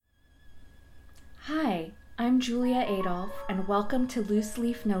Hi, I'm Julia Adolph, and welcome to Loose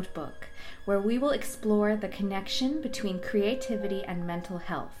Leaf Notebook, where we will explore the connection between creativity and mental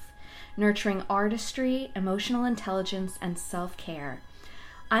health, nurturing artistry, emotional intelligence, and self-care.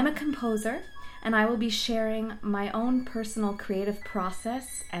 I'm a composer, and I will be sharing my own personal creative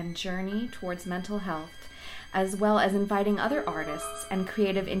process and journey towards mental health, as well as inviting other artists and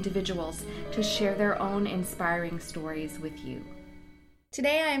creative individuals to share their own inspiring stories with you.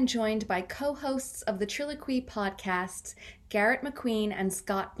 Today I am joined by co-hosts of the Triloquy podcasts, Garrett McQueen and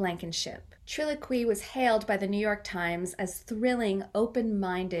Scott Blankenship. Triloquy was hailed by the New York Times as thrilling,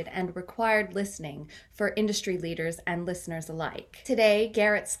 open-minded, and required listening for industry leaders and listeners alike. Today,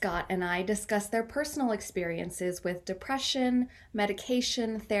 Garrett, Scott, and I discuss their personal experiences with depression,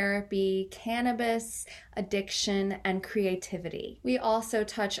 medication therapy, cannabis, addiction, and creativity. We also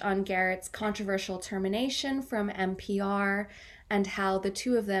touch on Garrett's controversial termination from NPR, and how the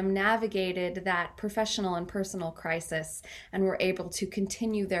two of them navigated that professional and personal crisis and were able to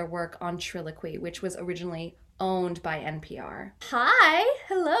continue their work on Triloquy, which was originally owned by NPR. Hi,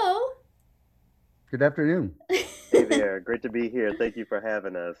 hello. Good afternoon. Hey there, great to be here. Thank you for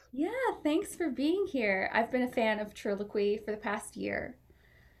having us. Yeah, thanks for being here. I've been a fan of Triloquy for the past year.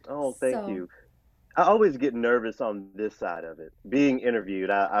 Oh, thank So, you. I always get nervous on this side of it. Being interviewed,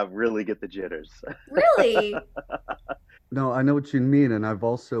 I really get the jitters. really? No, I know what you mean, and I've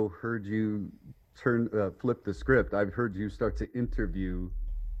also heard you flip the script. I've heard you start to interview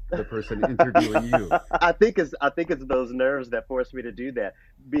the person interviewing you. I think it's those nerves that force me to do that,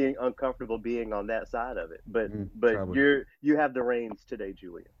 being uncomfortable being on that side of it. But Probably. you have the reins today,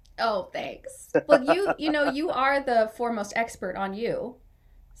 Julia. Oh, thanks. Well, you are the foremost expert on you,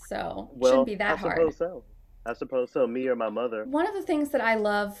 so shouldn't Well, be I that hard. suppose so. I suppose so. Me or my mother. One of the things that I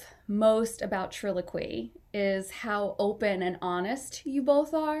love most about Triloquy is how open and honest you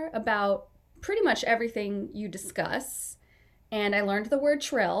both are about pretty much everything you discuss. And I learned the word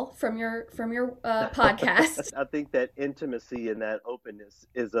trill from your podcast. I think that intimacy and that openness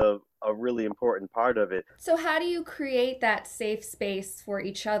is a really important part of it. So how do you create that safe space for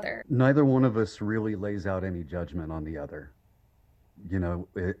each other? Neither one of us really lays out any judgment on the other.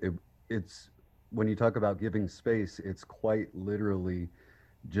 It's when you talk about giving space, it's quite literally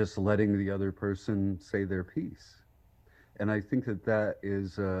just letting the other person say their piece. And I think that that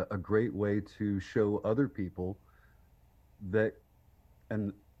is a great way to show other people that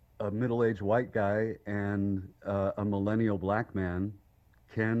an, a middle-aged white guy and a millennial black man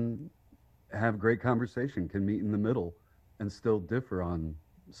can have great conversation, can meet in the middle, and still differ on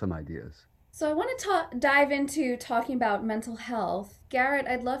some ideas. So I want to dive into talking about mental health. Garrett,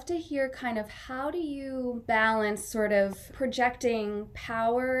 I'd love to hear kind of how do you balance sort of projecting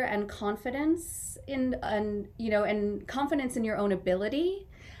power and confidence and confidence in your own ability,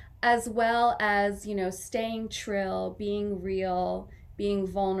 as well as, staying trill, being real, being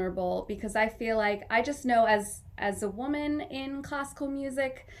vulnerable, because I feel like I just know as a woman in classical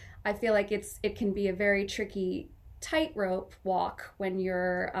music, I feel like it can be a very tricky tightrope walk when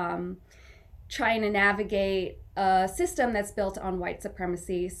you're trying to navigate a system that's built on white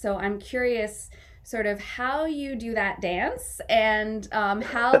supremacy. So I'm curious sort of how you do that dance and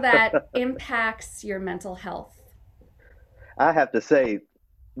how that impacts your mental health. I have to say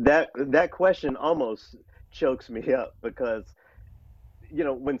that question almost chokes me up because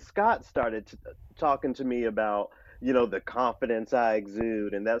when Scott started talking to me about the confidence I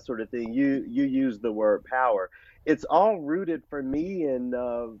exude and that sort of thing, you use the word power. It's all rooted for me in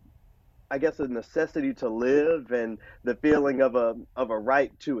I guess a necessity to live and the feeling of a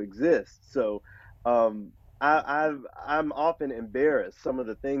right to exist. So um, I'm often embarrassed some of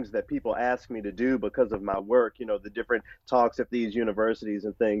the things that people ask me to do because of my work. The different talks at these universities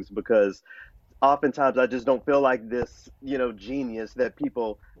and things because oftentimes I just don't feel like this, genius that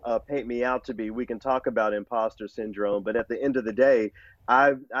people paint me out to be. We can talk about imposter syndrome, but at the end of the day,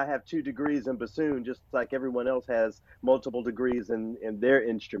 I have 2 degrees in bassoon, just like everyone else has multiple degrees in their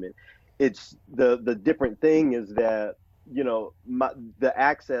instrument. It's the different thing is that the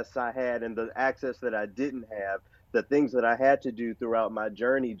access I had and the access that I didn't have, the things that I had to do throughout my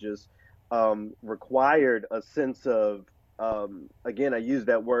journey just required a sense of again, I use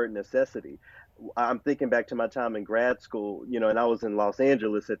that word necessity. I'm thinking back to my time in grad school, and I was in Los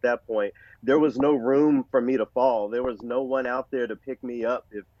Angeles at that point. There was no room for me to fall. There was no one out there to pick me up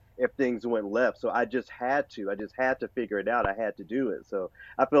if things went left. So I just had to. I just had to figure it out. I had to do it. So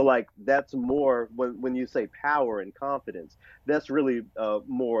I feel like that's more when you say power and confidence, that's really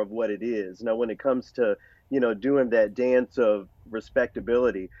more of what it is. Now, when it comes to, doing that dance of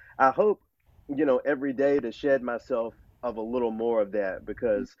respectability, I hope, every day to shed myself of a little more of that,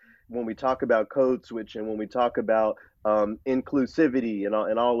 because when we talk about code switching, when we talk about inclusivity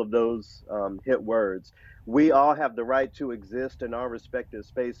and all of those hit words, we all have the right to exist in our respective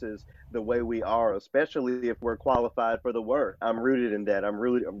spaces the way we are, especially if we're qualified for the work. I'm rooted in that. I'm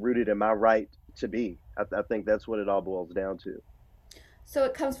rooted in my right to be. I think that's what it all boils down to. So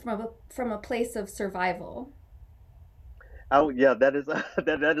it comes from a place of survival. Oh yeah, that is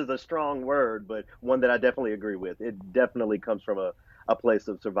that is a strong word, but one that I definitely agree with. It definitely comes from a place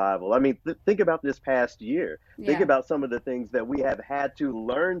of survival. I mean, think about this past year. Think Yeah. about some of the things that we have had to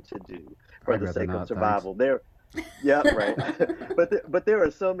learn to do for I'd the rather sake of not, thanks. survival. Yeah, right. But there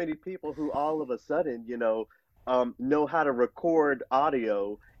are so many people who all of a sudden, know how to record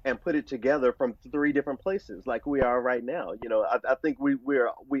audio and put it together from three different places, like we are right now. I think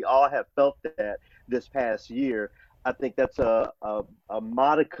we all have felt that this past year. I think that's a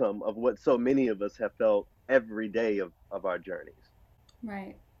modicum of what so many of us have felt every day of our journeys.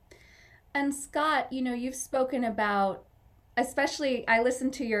 Right. And Scott, you've spoken about, especially, I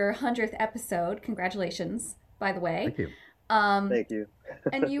listened to your 100th episode. Congratulations, by the way. Thank you. Um, Thank you.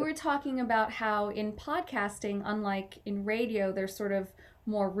 and you were talking about how in podcasting, unlike in radio, there's sort of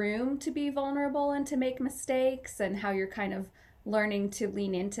more room to be vulnerable and to make mistakes, and how you're kind of learning to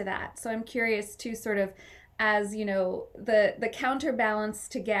lean into that. So I'm curious to sort of, as the counterbalance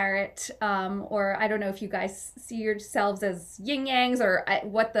to Garrett, or I don't know if you guys see yourselves as yin yangs, or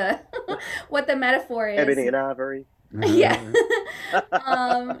what the what the metaphor is. Ebony and Ivory. Yeah.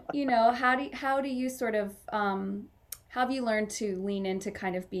 How do you sort of how have you learned to lean into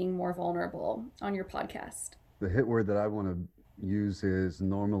kind of being more vulnerable on your podcast? The hit word that I want to use is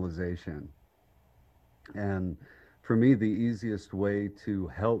normalization. And for me, the easiest way to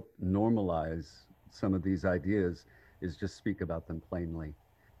help normalize some of these ideas is just speak about them plainly.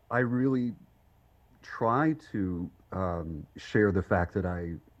 I really try to share the fact that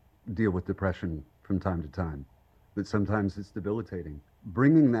I deal with depression from time to time, that sometimes it's debilitating.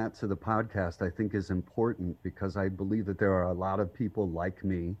 Bringing that to the podcast, I think, is important because I believe that there are a lot of people like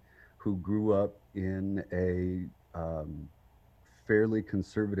me who grew up in a fairly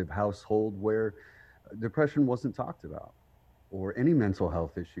conservative household where depression wasn't talked about, or any mental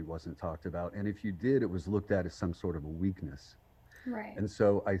health issue wasn't talked about. And if you did, it was looked at as some sort of a weakness. Right. And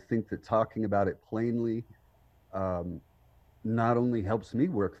so I think that talking about it plainly not only helps me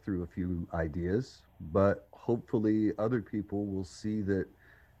work through a few ideas, but hopefully other people will see that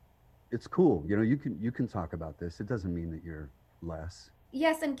it's cool. You can talk about this. It doesn't mean that you're less.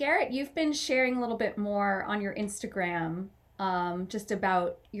 Yes, and Garrett, you've been sharing a little bit more on your Instagram, just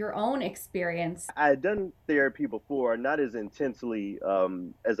about your own experience. I had done therapy before, not as intensely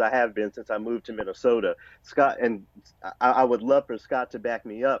as I have been since I moved to Minnesota. Scott, and I would love for Scott to back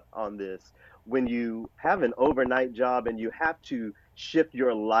me up on this. When you have an overnight job and you have to shift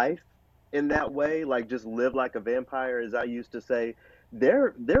your life in that way, like just live like a vampire, as I used to say,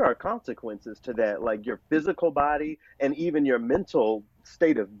 there are consequences to that, like your physical body and even your mental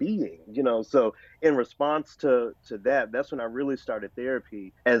state of being. So in response to that's when I really started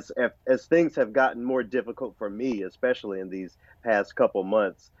therapy. As things have gotten more difficult for me, especially in these past couple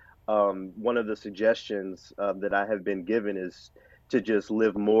months, one of the suggestions that I have been given is to just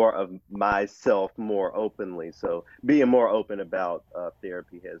live more of myself more openly. So being more open about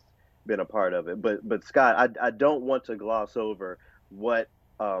therapy has been a part of it. But Scott, I don't want to gloss over what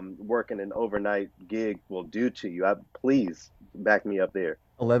working an overnight gig will do to you. Please back me up there.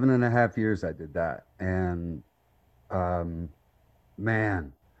 11 and a half years I did that. And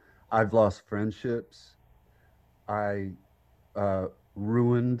man, I've lost friendships. I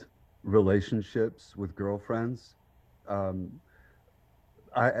ruined relationships with girlfriends.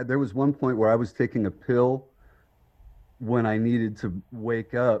 There was one point where I was taking a pill when I needed to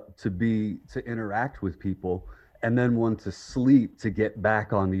wake up to interact with people, and then one to sleep to get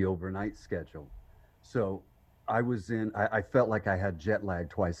back on the overnight schedule. So I felt like I had jet lag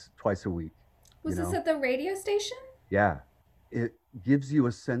twice a week. Was this at the radio station? Yeah. It gives you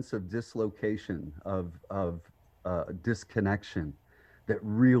a sense of dislocation, of disconnection that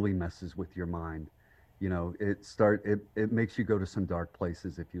really messes with your mind. It makes you go to some dark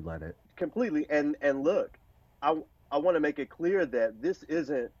places if you let it. Completely. And look, I want to make it clear that this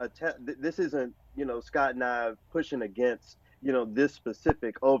isn't Scott and I pushing against this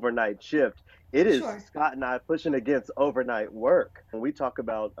specific overnight shift. It is Sure. Scott and I pushing against overnight work. When we talk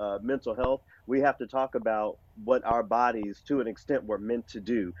about mental health, we have to talk about what our bodies, to an extent, were meant to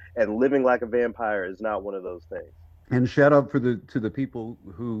do. And living like a vampire is not one of those things. And shout out to the people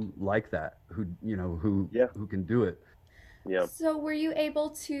who like that, who Yeah. can do it. Yeah. So, were you able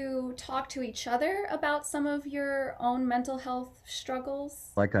to talk to each other about some of your own mental health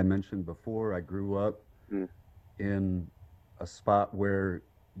struggles? Like I mentioned before, I grew up Mm. in a spot where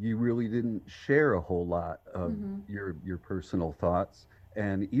you really didn't share a whole lot of Mm-hmm. your personal thoughts.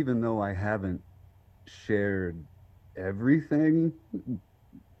 And even though I haven't shared everything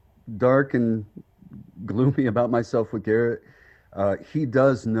dark and gloomy about myself with Garrett, he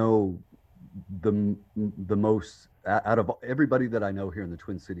does know the most out of everybody that I know here in the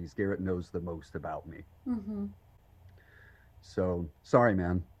Twin Cities. Garrett knows the most about me. Mm-hmm. So sorry,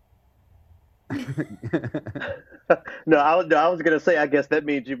 man. No, I was gonna say, I guess that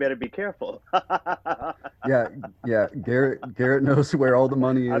means you better be careful. Yeah, yeah. Garrett knows where all the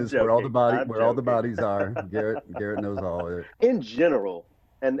money I'm is, where joking. I'm all the joking. bodies are. Garrett knows all of it. In general,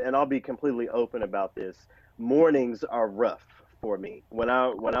 and I'll be completely open about this, mornings are rough for me. When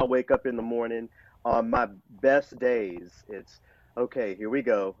I wake up in the morning, on my best days, it's okay, here we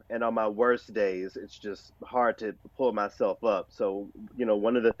go. And on my worst days, it's just hard to pull myself up. So,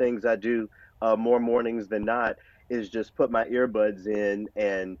 one of the things I do more mornings than not is just put my earbuds in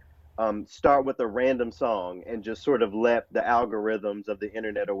and start with a random song and just sort of let the algorithms of the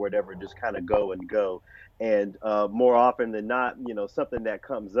internet or whatever just kind of go and go. And more often than not, something that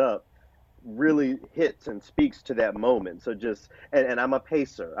comes up really hits and speaks to that moment. So and I'm a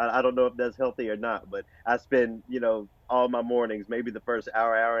pacer. I don't know if that's healthy or not, but I spend, all my mornings, maybe the first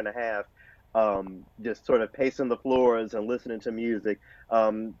hour, hour and a half, just sort of pacing the floors and listening to music.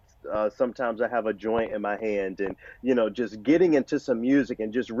 Sometimes I have a joint in my hand and, just getting into some music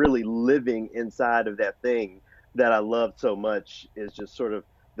and just really living inside of that thing that I love so much is just sort of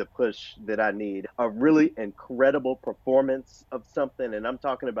the push that I need. A really incredible performance of something, and I'm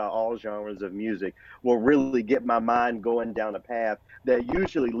talking about all genres of music, will really get my mind going down a path that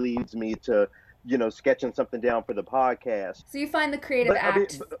usually leads me to, sketching something down for the podcast. So, you find the creative But I mean,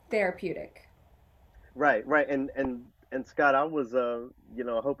 act therapeutic. right, right, and Scott, I was,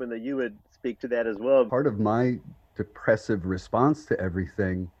 hoping that you would speak to that as well. Part of my depressive response to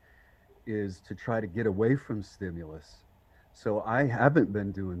everything is to try to get away from stimulus. So I haven't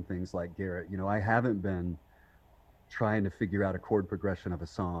been doing things like Garrett. I haven't been trying to figure out a chord progression of a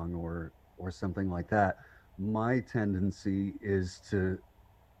song or something like that. My tendency is to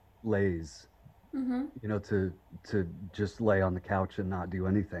laze, Mm-hmm. to just lay on the couch and not do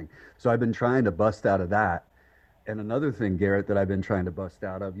anything. So I've been trying to bust out of that. And another thing, Garrett, that I've been trying to bust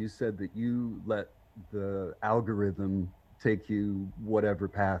out of, you said that you let the algorithm take you whatever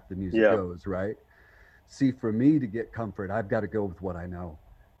path the music Yeah. goes, right? See, for me to get comfort, I've got to go with what I know.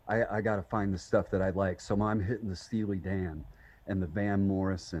 I got to find the stuff that I like. So I'm hitting the Steely Dan and the Van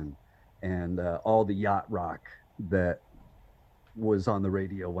Morrison and all the yacht rock that was on the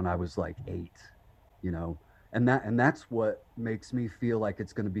radio when I was like 8, you know, and that's what makes me feel like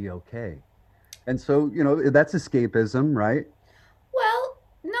it's going to be okay. And so, that's escapism, right? Well,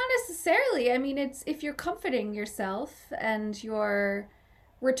 not necessarily. I mean, it's if you're comforting yourself and you're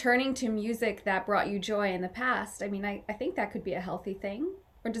returning to music that brought you joy in the past. I mean, I think that could be a healthy thing.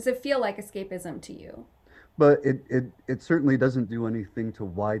 Or does it feel like escapism to you? But it certainly doesn't do anything to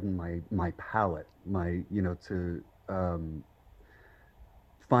widen my palette, to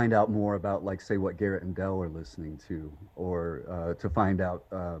find out more about, like, say, what Garrett and Dell are listening to, or to find out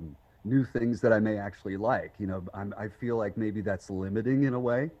new things that I may actually like. I feel like maybe that's limiting in a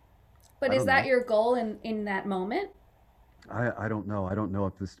way. But I is don't that know. your goal in that moment? I don't know. I don't know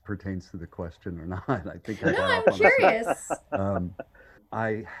if this pertains to the question or not. I think I No, got off I'm on some. curious. Um,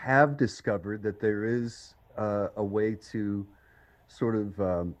 I have discovered that there is a way to sort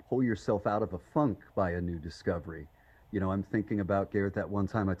of pull yourself out of a funk by a new discovery. I'm thinking about, Garrett, that one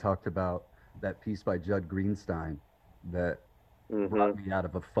time I talked about that piece by Judd Greenstein that Hmm. brought me out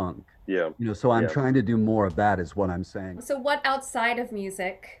of a funk. Yeah. So I'm Yeah. trying to do more of that, is what I'm saying. So, what outside of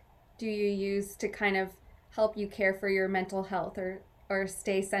music do you use to kind of help you care for your mental health or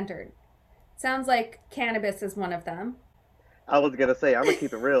stay centered? Sounds like cannabis is one of them. I was gonna say, I'm gonna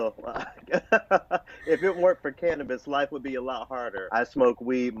keep it real. If it weren't for cannabis, life would be a lot harder. I smoke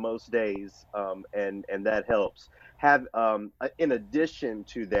weed most days, and that helps. In addition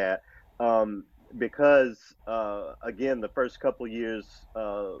to that, um, because again, the first couple years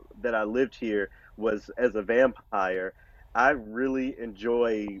that I lived here was as a vampire. I really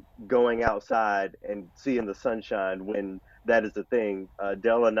enjoy going outside and seeing the sunshine when that is a thing.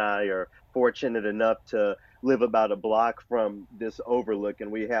 Dell and I are fortunate enough to live about a block from this overlook,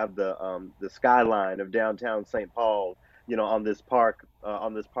 and we have the skyline of downtown St. Paul. On this park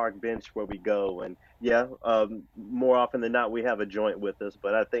bench where we go, and yeah, more often than not, we have a joint with us.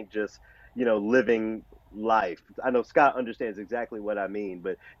 But I think just living life. I know Scott understands exactly what I mean,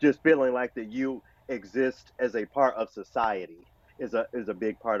 but just feeling like that you exist as a part of society is a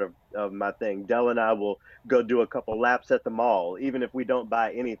big part of my thing. Dell and I will go do a couple laps at the mall, even if we don't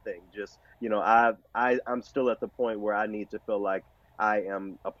buy anything. Just, I'm still at the point where I need to feel like I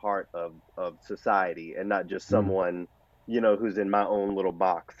am a part of society and not just Mm. someone, who's in my own little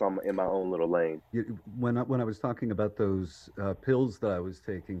box. I'm in my own little lane. When I was talking about those pills that I was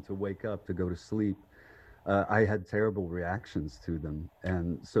taking to wake up to go to sleep, I had terrible reactions to them,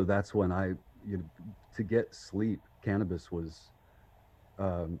 and so that's when you know, to get sleep, cannabis was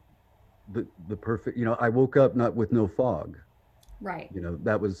um, the perfect. I woke up not with no fog. Right.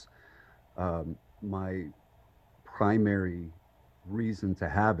 That was my primary reason to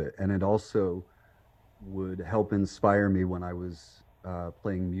have it, and it also would help inspire me when I was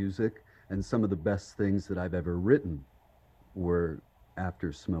playing music. And some of the best things that I've ever written were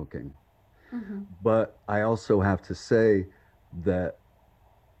after smoking. Mm-hmm. But I also have to say that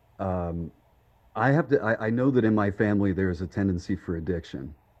um, I know that in my family there's a tendency for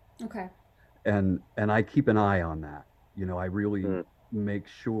addiction, Okay. and I keep an eye on that. I really Mm. make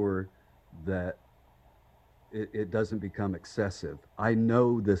sure that it doesn't become excessive. I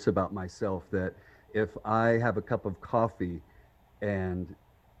know this about myself, that if I have a cup of coffee and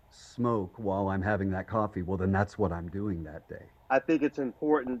smoke while I'm having that coffee, well, then that's what I'm doing that day. I think it's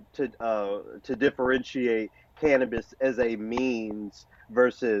important to differentiate cannabis as a means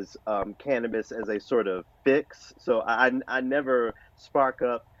versus cannabis as a sort of fix. So I never spark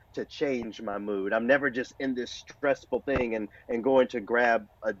up to change my mood. I'm never just in this stressful thing and going to grab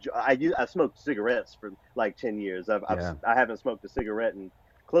I smoked cigarettes for like 10 years. Yeah. I haven't smoked a cigarette in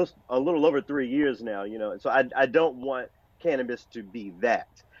close a little over 3 years now. And so I don't want cannabis to be that.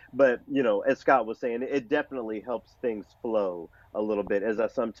 But as Scott was saying, it definitely helps things flow a little bit. As I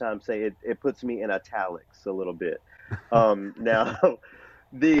sometimes say, it puts me in italics a little bit. Now,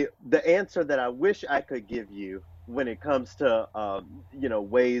 the answer that I wish I could give you when it comes to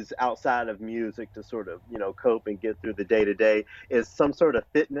ways outside of music to sort of cope and get through the day to day is some sort of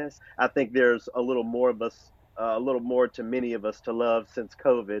fitness. I think there's a little more of us. A little more to many of us to love since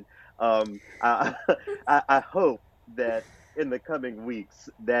COVID. I hope that in the coming weeks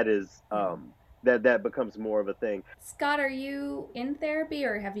Yeah. that becomes more of a thing. Scott, are you in therapy,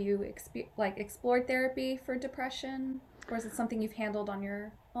 or have you explored therapy for depression, or is it something you've handled on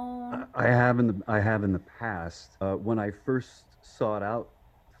your own? I have in the past. When I first sought out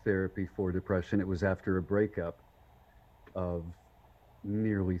therapy for depression, it was after a breakup of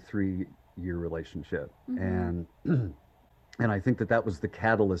nearly 3-year relationship, Mm-hmm. and I think that was the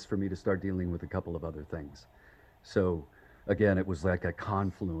catalyst for me to start dealing with a couple of other things. So again, it was like a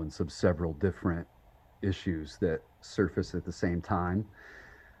confluence of several different issues that surfaced at the same time.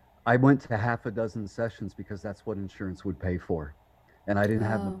 I went to half a dozen sessions because that's what insurance would pay for, and I didn't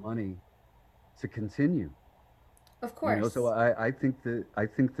have the Oh, money to continue. of So course. I think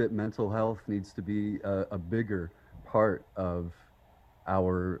that mental health needs to be a bigger part of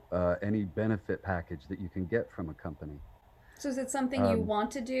our any benefit package that you can get from a company. So is it something you Um,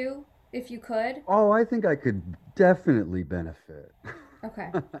 want to do if you could? oh, I think I could definitely benefit.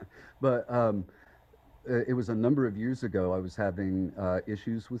 Okay. But it was a number of years ago. I was having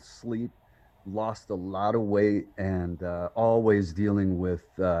issues with sleep, lost a lot of weight, and always dealing with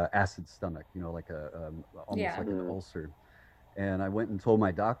acid stomach. Like almost Yeah. like an Mm. ulcer. And I went and told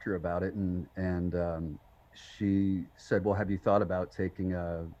my doctor about it, and she said, "Well, have you thought about taking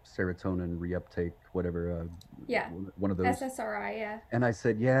a serotonin reuptake, whatever, Yeah. one of those?" SSRI, yeah. And I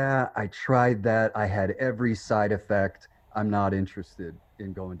said, "Yeah, I tried that. I had every side effect. I'm not interested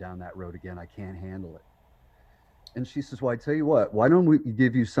in going down that road again. I can't handle it." And she says, "Well, I tell you what, why don't we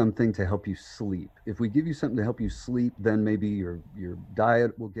give you something to help you sleep? If we give you something to help you sleep, then maybe your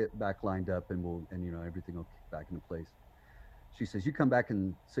diet will get back lined up, and everything will kick back into place." She says, "You come back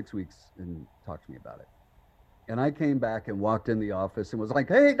in 6 weeks and talk to me about it." And I came back and walked in the office and was like,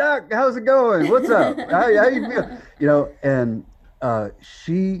 "Hey, doc, how's it going? What's up? How you feel?" And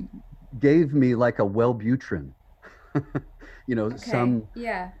she gave me like a Wellbutrin, Okay. some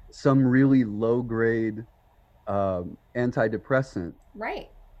Yeah. really low grade antidepressant, Right.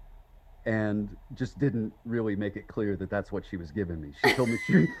 and just didn't really make it clear that that's what she was giving me. She told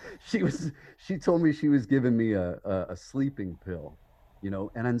me she was giving me a sleeping pill,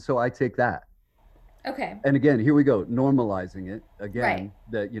 and so I take that. Okay. And again, here we go, normalizing it Right. again,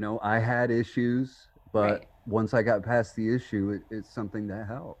 that I had issues, Right. but once I got past the issue, it's something that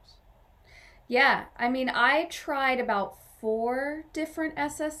helps. Yeah. I mean, I tried about 4 different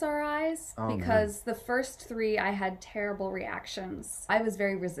SSRIs Oh man. because the first 3 I had terrible reactions. I was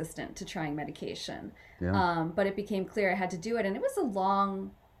very resistant to trying medication. Yeah, But it became clear I had to do it, and it was a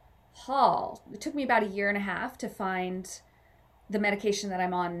long haul. It took me about a year and a half to find the medication that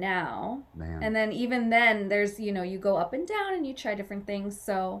I'm on now. man. And then even then there's, you go up and down and you try different things.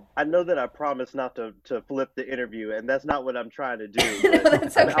 So I know that I promised not to flip the interview, and that's not what I'm trying to do. no, But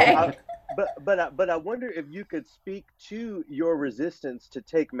that's I okay. but I wonder if you could speak to your resistance to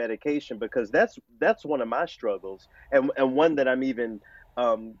take medication, because that's one of my struggles, and one that I'm even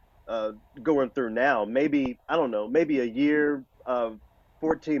um, uh, going through now. Maybe I don't know, maybe a year,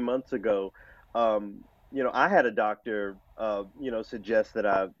 14 months ago, I had a doctor, suggest that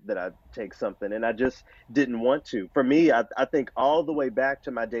I take something, and I just didn't want to. For me, I think all the way back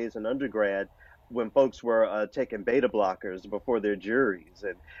to my days in undergrad, when folks were taking beta blockers before their juries,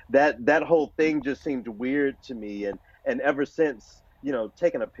 and that whole thing just seemed weird to me. And ever since,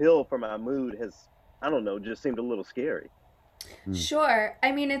 taking a pill for my mood has, I don't know, just seemed a little scary. Mm. Sure.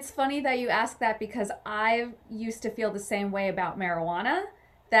 I mean, it's funny that you ask that because I used to feel the same way about marijuana,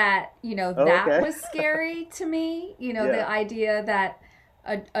 that, Oh, that okay. was scary to me. Yeah. The idea that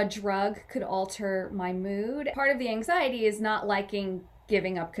a drug could alter my mood. Part of the anxiety is not liking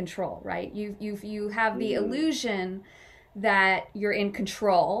giving up control, right? You have the Mm, illusion that you're in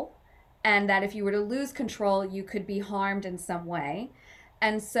control and that if you were to lose control, you could be harmed in some way.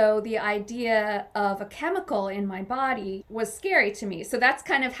 And so the idea of a chemical in my body was scary to me. So that's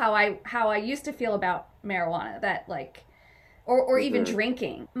kind of how I used to feel about marijuana, that like or even hmm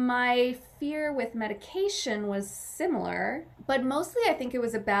drinking. My fear with medication was similar, but mostly I think it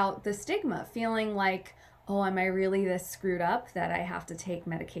was about the stigma, feeling like, oh, am I really this screwed up that I have to take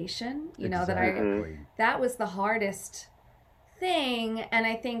medication? hmm Exactly. That was the hardest thing. And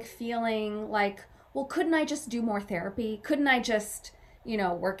I think feeling like, well, couldn't I just do more therapy? Couldn't I just,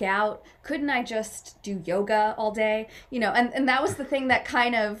 work out? Couldn't I just do yoga all day? And that was the thing that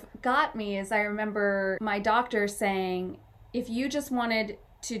kind of got me. Is I remember my doctor saying, if you just wanted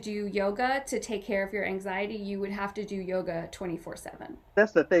to do yoga to take care of your anxiety, you would have to do yoga 24/7.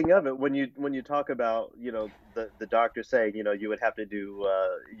 That's the thing of it, when you talk about, the doctor saying, you would have to do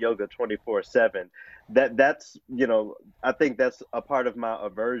yoga 24/7. That's, I think that's a part of my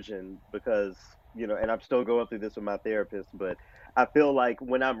aversion, because, and I'm still going through this with my therapist, but I feel like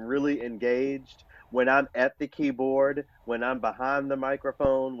when I'm really engaged, when I'm at the keyboard, when I'm behind the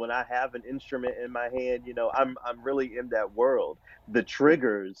microphone, when I have an instrument in my hand, I'm really in that world. The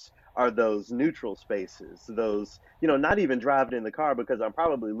triggers are those neutral spaces, those, not even driving in the car because I'm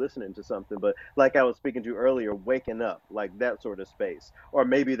probably listening to something, but like I was speaking to earlier, waking up, like that sort of space. Or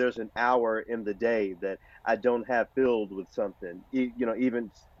maybe there's an hour in the day that I don't have filled with something.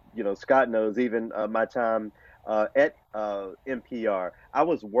 Even, Scott knows, even my time at NPR, I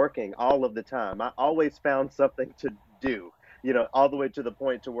was working all of the time. I always found something to do. All the way to the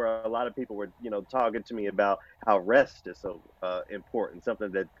point to where a lot of people were, talking to me about how rest is so important,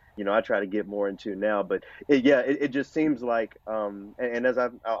 something that, I try to get more into now. But it just seems like, and as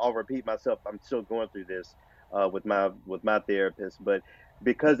I'll repeat myself, I'm still going through this with my therapist, but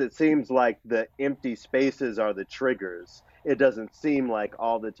because it seems like the empty spaces are the triggers, it doesn't seem like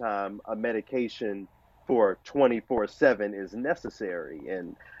all the time a medication for 24/7 is necessary.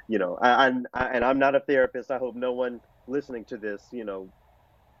 And I'm not a therapist. I hope no one listening to this,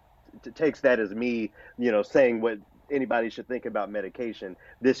 takes that as me, saying what anybody should think about medication.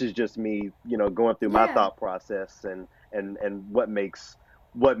 This is just me, going through my Yeah. thought process, and what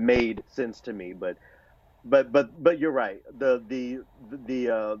made sense to me. But you're right.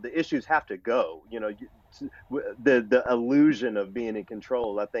 The issues have to go. The illusion of being in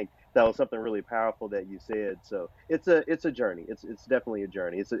control. I think that was something really powerful that you said. So it's a journey. It's definitely a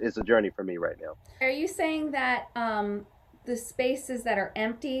journey. It's a journey for me right now. Are you saying that the spaces that are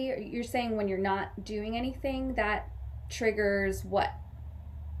empty, you're saying when you're not doing anything, that triggers what?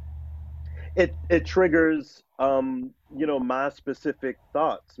 It triggers, my specific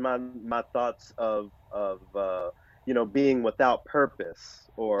thoughts, my thoughts of being without purpose,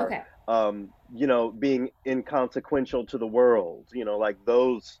 or Okay. being inconsequential to the world, like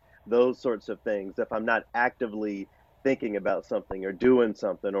those sorts of things. If I'm not actively thinking about something or doing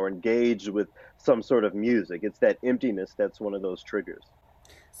something or engaged with some sort of music, it's that emptiness that's one of those triggers.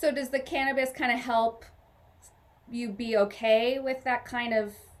 So does the cannabis kind of help you be okay with that kind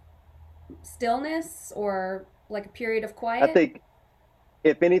of stillness or like a period of I quiet? think,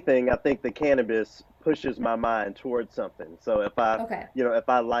 if anything, I think the cannabis pushes my mind towards something. So Okay. if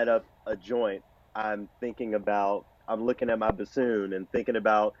I light up a joint, I'm looking at my bassoon and thinking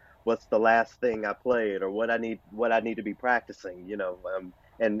about what's the last thing I played, or what I need to be practicing,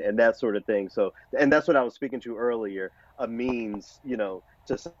 and that sort of thing. So, and that's what I was speaking to earlier, a means,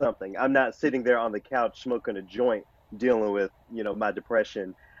 to something. I'm not sitting there on the couch smoking a joint dealing with, my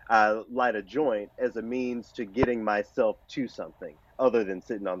depression. I light a joint as a means to getting myself to something other than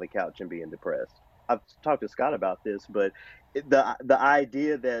sitting on the couch and being depressed. I've talked to Scott about this, but the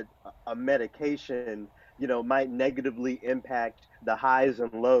idea that a medication, might negatively impact the highs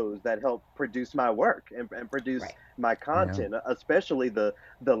and lows that help produce my work and produce Right. my Yeah. content, especially the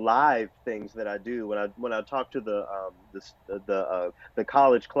live things that I do when I talk to the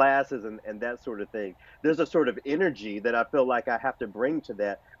college classes and that sort of thing. There's a sort of energy that I feel like I have to bring to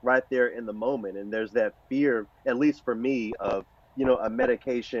that right there in the moment, and there's that fear, at least for me, of a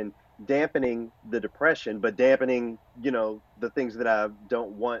medication dampening the depression, but dampening, the things that I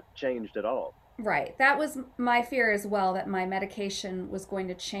don't want changed at all. Right. That was my fear as well, that my medication was going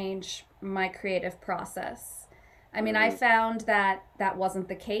to change my creative process. I mean, I Hmm. found that that wasn't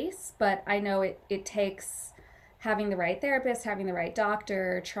the case, but I know it takes having the right therapist, having the right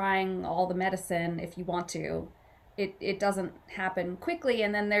doctor, trying all the medicine if you want to. It doesn't happen quickly,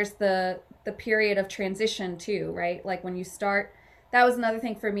 and then there's the period of transition too, right? Like when you start, that was another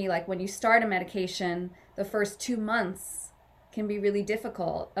thing for me, like when you start a medication, the first 2 months can be really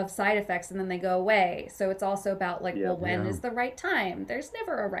difficult of side effects, and then they go away. So it's also about like, Yeah. well, when Yeah. is the right time? There's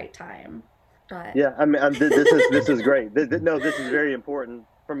never a right time. But Yeah, I mean, this is great. No, this is very important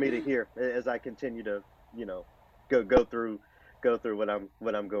for me to hear as I continue to, you know, go through what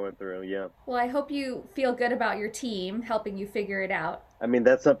I'm going through. Yeah, well, I hope you feel good about your team helping you figure it out. I mean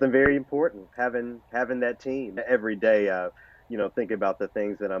that's something very important. Having that team every day. Think about the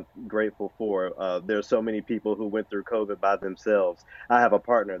things that I'm grateful for. There's so many people who went through COVID by themselves. I have a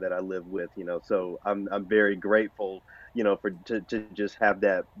partner that I live with. So I'm very grateful. For to just have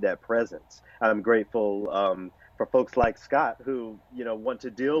that presence. I'm grateful for folks like Scott who want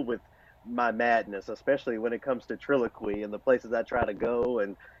to deal with my madness, especially when it comes to triloquy and the places I try to go,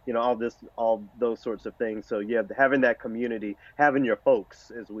 and all those sorts of things. So yeah, having that community, having your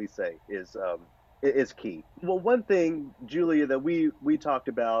folks, as we say, is key. Well, one thing, Julia, that we talked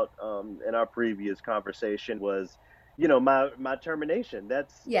about in our previous conversation was, my termination.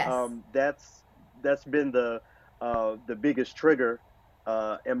 Yes. That's been the biggest trigger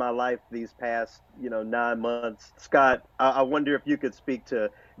in my life these past 9 months. Scott, I wonder if you could speak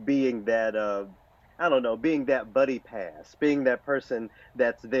to being that I don't know, being that buddy pass, being that person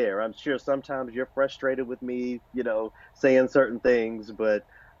that's there. I'm sure sometimes you're frustrated with me, saying certain things, but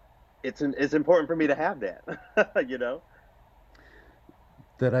it's important for me to have that, you know.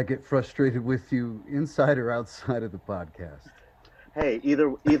 That I get frustrated with you inside or outside of the podcast. Hey, either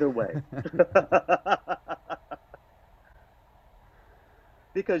way.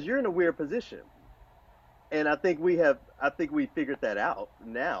 Because you're in a weird position. And I think we figured that out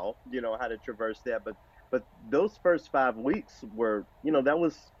now, how to traverse that, but those first 5 weeks were, that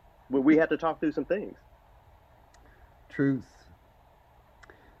was where we had to talk through some things. Truth.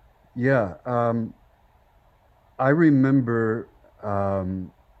 Yeah. I remember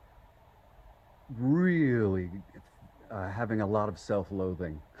really having a lot of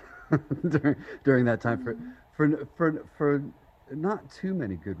self-loathing during that time Mm-hmm. for not too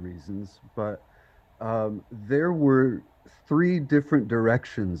many good reasons, but there were three different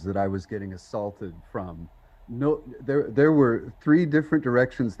directions that I was getting assaulted from. No, there were three different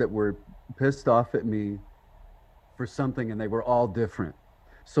directions that were pissed off at me for something, and they were all different.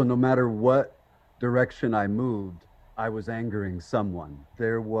 So no matter what direction I moved, I was angering someone.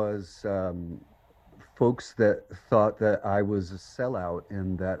 There was folks that thought that I was a sellout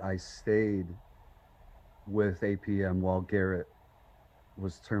and that I stayed with APM while Garrett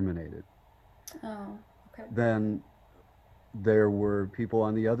was terminated. Oh, okay. Then there were people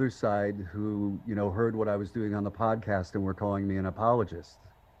on the other side who, heard what I was doing on the podcast and were calling me an apologist.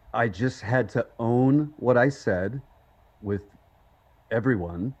 I just had to own what I said with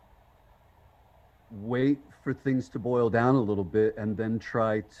everyone, wait for things to boil down a little bit, and then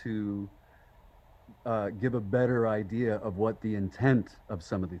try to give a better idea of what the intent of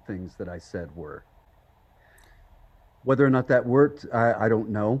some of the things that I said were. Whether or not that worked, I don't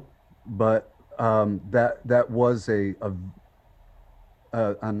know, but that was an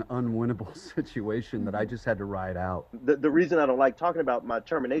unwinnable situation that I Mm-hmm. just had to ride out. The reason I don't like talking about my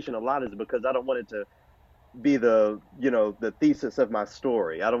termination a lot is because I don't want it to be the thesis of my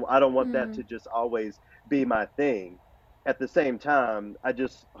story. I don't want that Mm-hmm. to just always be my thing. At the same time, I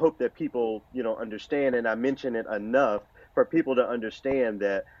just hope that people understand, and I mention it enough for people to understand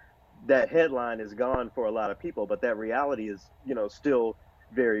that that headline is gone for a lot of people, but that reality is still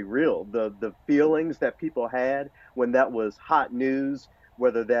very real. The feelings that people had when that was hot news,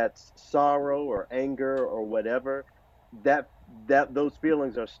 whether that's sorrow or anger or whatever, that those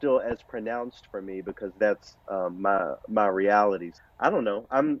feelings are still as pronounced for me because that's my realities. I don't know.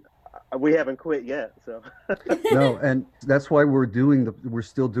 We haven't quit yet, so. No, and that's why we're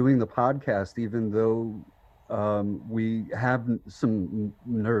still doing the podcast, even though we have some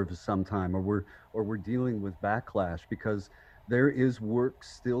nerves sometime, or we're dealing with backlash, because there is work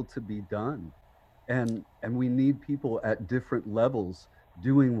still to be done, and we need people at different levels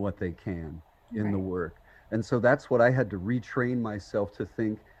doing what they can in the Right. work. And so that's what I had to retrain myself to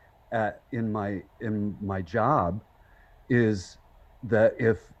think at in my job, is that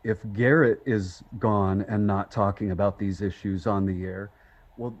if Garrett is gone and not talking about these issues on the air,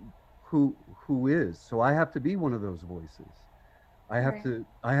 well, who is? So I have to be one of those voices. Right.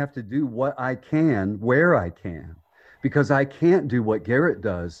 I have to do what I can where I can, because I can't do what Garrett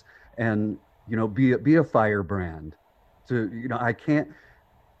does, and be a firebrand. To I can't.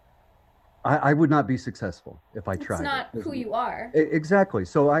 I would not be successful if I It's tried it. not who you are. Exactly.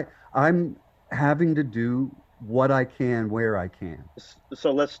 So I'm having to do what I can where I can.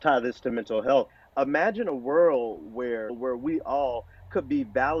 So let's tie this to mental health. Imagine a world where we all could be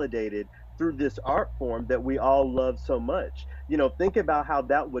validated through this art form that we all love so much. Think about how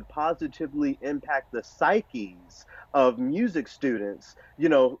that would positively impact the psyches of music students,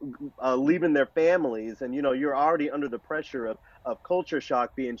 leaving their families. And you're already under the pressure of culture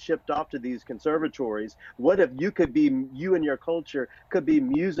shock, being shipped off to these conservatories. What if you and your culture could be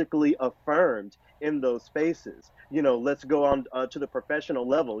musically affirmed in those spaces? Let's go on to the professional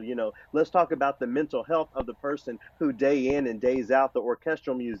level. Let's talk about the mental health of the person who day in and days out, the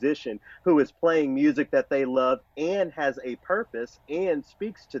orchestral musician who is playing music that they love and has a purpose and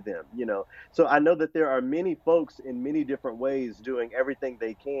speaks to them. So I know that there are many folks in many different ways doing everything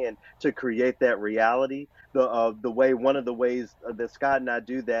they can to create that reality. One of the ways that Scott and I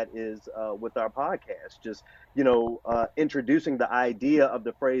do that is with our podcast, just introducing the idea of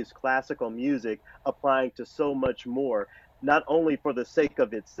the phrase classical music, applying to so much more, not only for the sake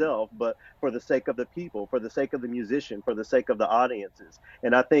of itself, but for the sake of the people, for the sake of the musician, for the sake of the audiences.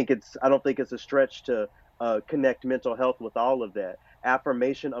 And I don't think it's a stretch to connect mental health with all of that.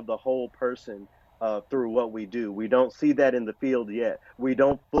 Affirmation of the whole person through what we do. We don't see that in the field yet. We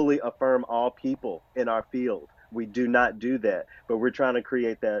don't fully affirm all people in our field. We do not do that, but we're trying to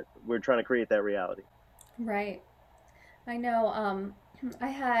create that. We're trying to create that reality. Right. I know. I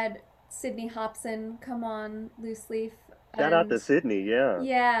had Sydney Hobson come on Loose Leaf, Shout out to and Sydney. Yeah.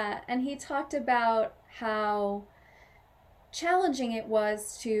 yeah, and he talked about how challenging it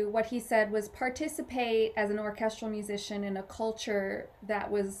was to, what he said was, participate as an orchestral musician in a culture that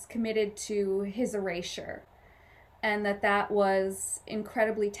was committed to his erasure, and that was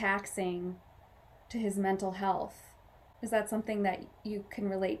incredibly taxing to his mental health. Is that something that you can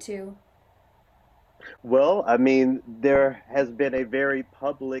relate to? Well, I mean, there has been a very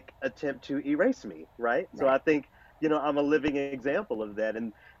public attempt to erase me, right? So Right. I think, I'm a living example of that.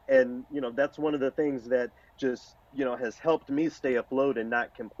 And that's one of the things that just, has helped me stay afloat and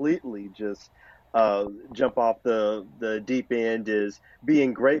not completely just jump off the deep end, is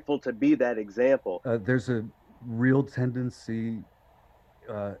being grateful to be that example. There's a real tendency,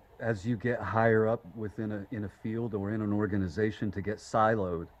 as you get higher up within a field or in an organization, to get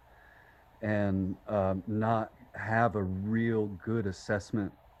siloed and not have a real good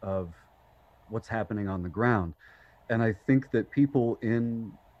assessment of what's happening on the ground. And I think that people in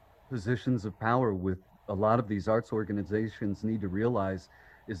positions of power with a lot of these arts organizations need to realize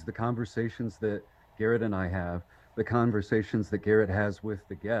is the conversations that Garrett and I have, the conversations that Garrett has with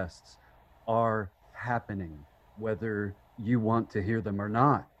the guests, are happening, whether you want to hear them or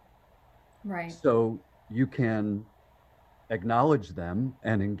not. Right. So you can acknowledge them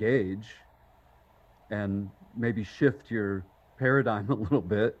and engage and maybe shift your paradigm a little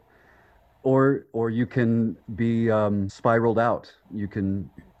bit, or you can be spiraled out. You can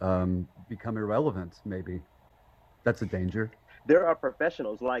become irrelevant. Maybe that's a danger. There are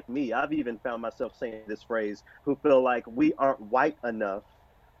professionals like me, I've even found myself saying this phrase, who feel like we aren't white enough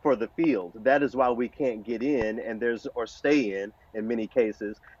for the field. That is why we can't get in and there's or stay in many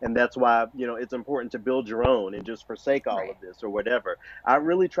cases. And that's why, it's important to build your own and just forsake all Right. of this or whatever. I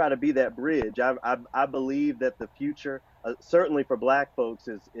really try to be that bridge. I believe that the future, certainly for Black folks,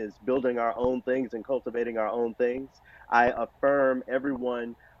 is building our own things and cultivating our own things. I affirm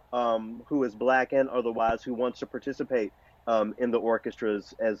everyone who is Black and otherwise who wants to participate in the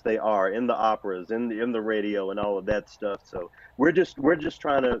orchestras as they are, in the operas, in the radio, and all of that stuff. So we're just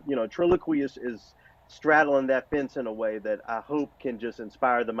trying to, Triloquy is straddling that fence in a way that I hope can just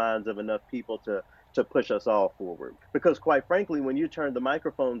inspire the minds of enough people to push us all forward. Because quite frankly, when you turn the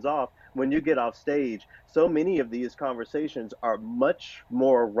microphones off, when you get off stage, so many of these conversations are much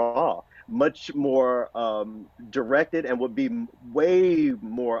more raw, much more directed, and would be way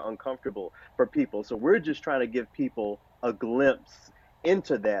more uncomfortable for people. So we're just trying to give people a glimpse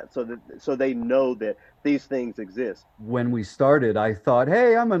into that, so they know that these things exist. When we started, I thought,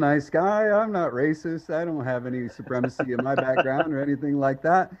 hey, I'm a nice guy. I'm not racist. I don't have any supremacy in my background or anything like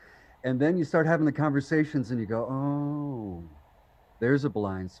that. And then you start having the conversations and you go, oh, there's a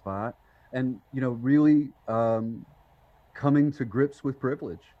blind spot. And, really coming to grips with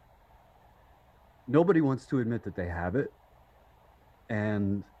privilege. Nobody wants to admit that they have it.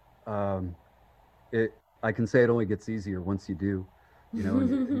 And I can say it only gets easier once you do.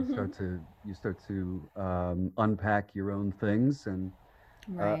 And you start to unpack your own things, and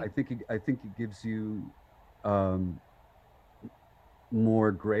Right. I think it gives you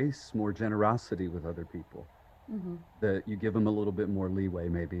more grace, more generosity with other people. Mm-hmm. That you give them a little bit more leeway,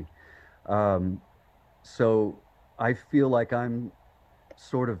 maybe. Um, so I feel like I'm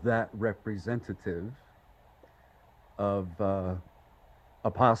sort of that representative of a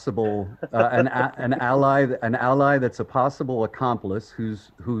possible an ally that's a possible accomplice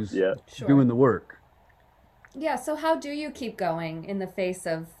who's Yeah. Sure. doing the work. Yeah, so how do you keep going in the face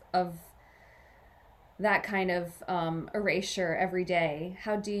of that kind of erasure every day?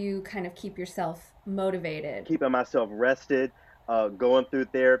 How do you kind of keep yourself motivated? Keeping myself rested, going through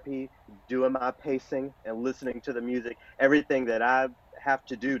therapy, doing my pacing and listening to the music, everything that I have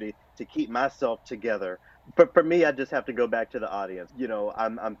to do to keep myself together. But for me, I just have to go back to the audience.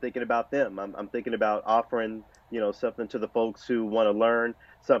 I'm thinking about them. I'm thinking about offering, something to the folks who want to learn,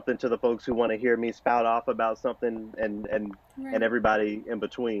 something to the folks who want to hear me spout off about something, and Right. everybody in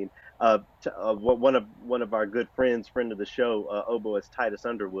between. One of our good friends, friend of the show, oboist Titus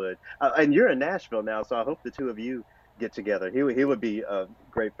Underwood, and you're in Nashville now, so I hope the two of you get together. He would be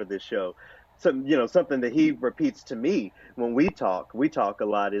great for this show. So something that he repeats to me when we talk a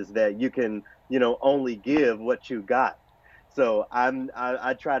lot, is that you can only give what you got. So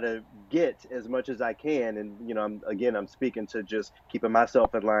I try to get as much as I can, and I'm speaking to just keeping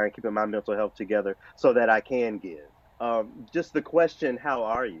myself in line, keeping my mental health together, so that I can give. Just the question, how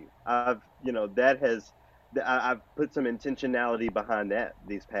are you? I've you know that has I've put some intentionality behind that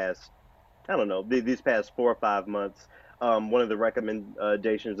these past, I don't know, these past 4 or 5 months. One of the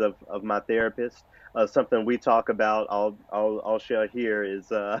recommendations of my therapist, something we talk about, I'll share here, is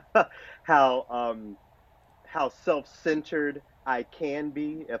how how self-centered I can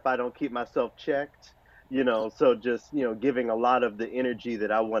be if I don't keep myself checked. So just giving a lot of the energy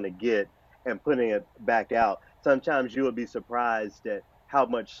that I want to get and putting it back out. Sometimes you will be surprised at how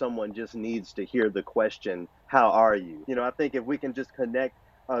much someone just needs to hear the question, "How are you?" I think if we can just connect,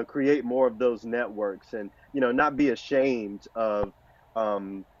 create more of those networks, and not be ashamed of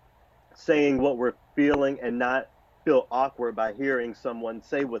um, saying what we're feeling, and not feel awkward by hearing someone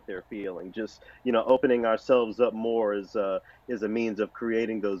say what they're feeling. Just opening ourselves up more is a means of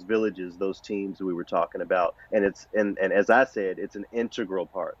creating those villages, those teams we were talking about. And and as I said, it's an integral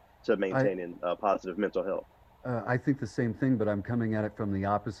part to I maintaining positive mental health. I think the same thing, but I'm coming at it from the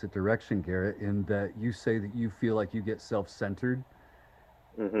opposite direction, Garrett. In that you say that you feel like you get self-centered.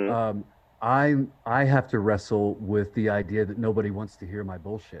 Hmm. Um, I have to wrestle with the idea that nobody wants to hear my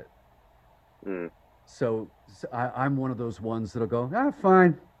bullshit. Mm. So I'm one of those ones that'll go,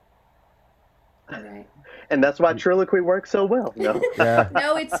 fine. Right. And that's why triloquy works so well. No. Yeah.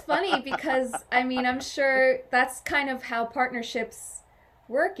 No, it's funny because I mean, I'm sure that's kind of how partnerships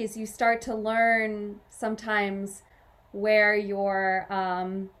work is you start to learn sometimes where your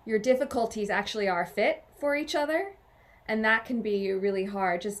difficulties actually are fit for each other, and that can be really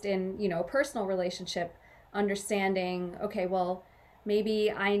hard just in, a personal relationship, understanding, okay, well, maybe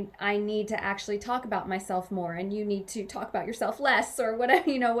I need to actually talk about myself more and you need to talk about yourself less, or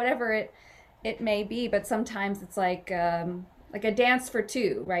whatever, whatever it may be. But sometimes it's like a dance for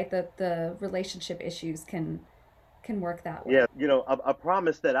two, right? The relationship issues can work that Yeah, way. a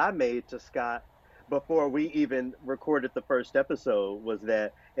promise that I made to Scott before we even recorded the first episode was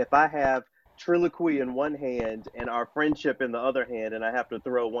that if I have Triloquy in one hand and our friendship in the other hand, and I have to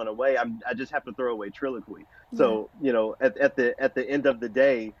throw one away, I just have to throw away Triloquy. Yeah. So, at the end of the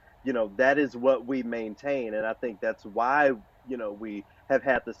day, that is what we maintain, and I think that's why we have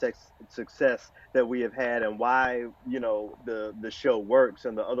had the success that we have had, and why the show works,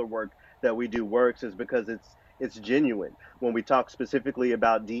 and the other work that we do works, is because it's genuine. When we talk specifically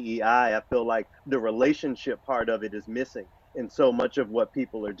about DEI, I feel like the relationship part of it is missing. in so much of what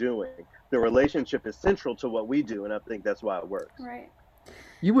people are doing. The relationship is central to what we do, and I think that's why it works. Right.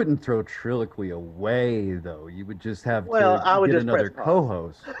 You wouldn't throw Trilloquy away, though. You would just have Well, to I would get just press another pause.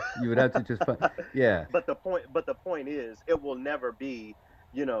 co-host. You would have to just find, yeah, But the point is, it will never be,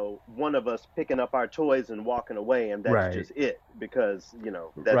 one of us picking up our toys and walking away, and that's right, just it, because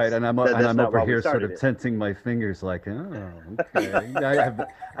right. And I'm that's not over why we here sort started of it. tensing my fingers, like, oh, okay, I have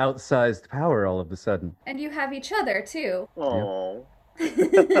outsized power all of a sudden. And you have each other too. Yeah, Oh.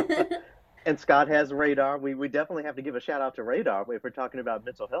 And Scott has Radar. We definitely have to give a shout out to Radar if we're talking about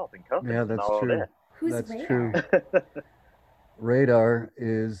mental health and yeah, Compass and that's all of true. Who's That's Radar? true. Radar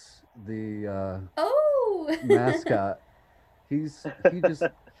is the Oh. mascot. He's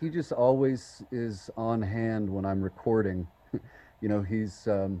he just always is on hand when I'm recording. He's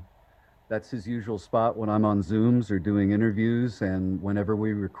that's his usual spot when I'm on Zooms or doing interviews, and whenever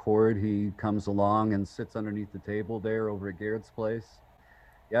we record, he comes along and sits underneath the table there over at Garrett's place.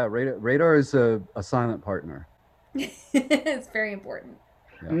 Yeah, Radar is a silent partner. It's very important.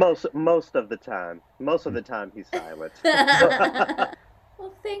 Yeah. Most of the time. Most of the time he's silent.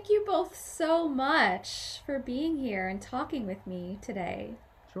 Well, thank you both so much for being here and talking with me today.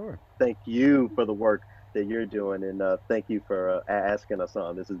 Sure. Thank you for the work that you're doing, and thank you for asking us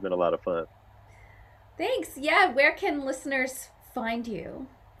on. This has been a lot of fun. Thanks. Yeah, where can listeners find you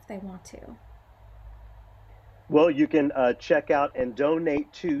if they want to? Well, you can check out and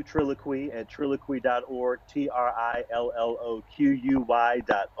donate to Trilloquy at trilloquy.org,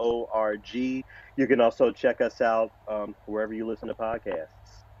 TRILLOQUY.org. You can also check us out wherever you listen to podcasts.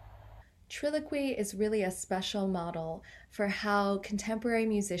 Trilloquy is really a special model for how contemporary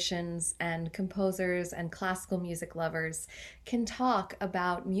musicians and composers and classical music lovers can talk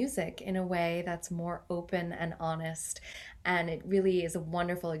about music in a way that's more open and honest. And it really is a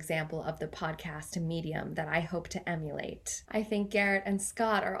wonderful example of the podcast medium that I hope to emulate. I think Garrett and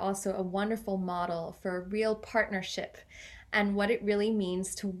Scott are also a wonderful model for a real partnership and what it really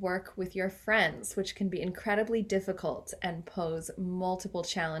means to work with your friends, which can be incredibly difficult and pose multiple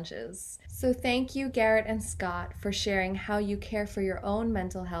challenges. So thank you, Garrett and Scott, for sharing how you care for your own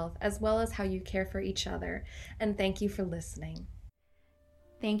mental health as well as how you care for each other. And thank you for listening.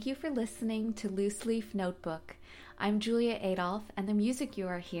 Thank you for listening to Loose Leaf Notebook. I'm Julia Adolph, and the music you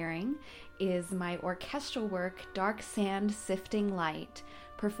are hearing is my orchestral work, Dark Sand Sifting Light,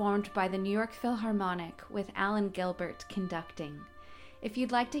 performed by the New York Philharmonic with Alan Gilbert conducting. If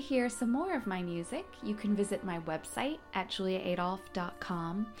you'd like to hear some more of my music, you can visit my website at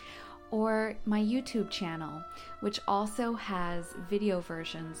juliaadolph.com or my YouTube channel, which also has video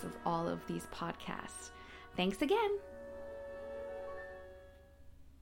versions of all of these podcasts. Thanks again.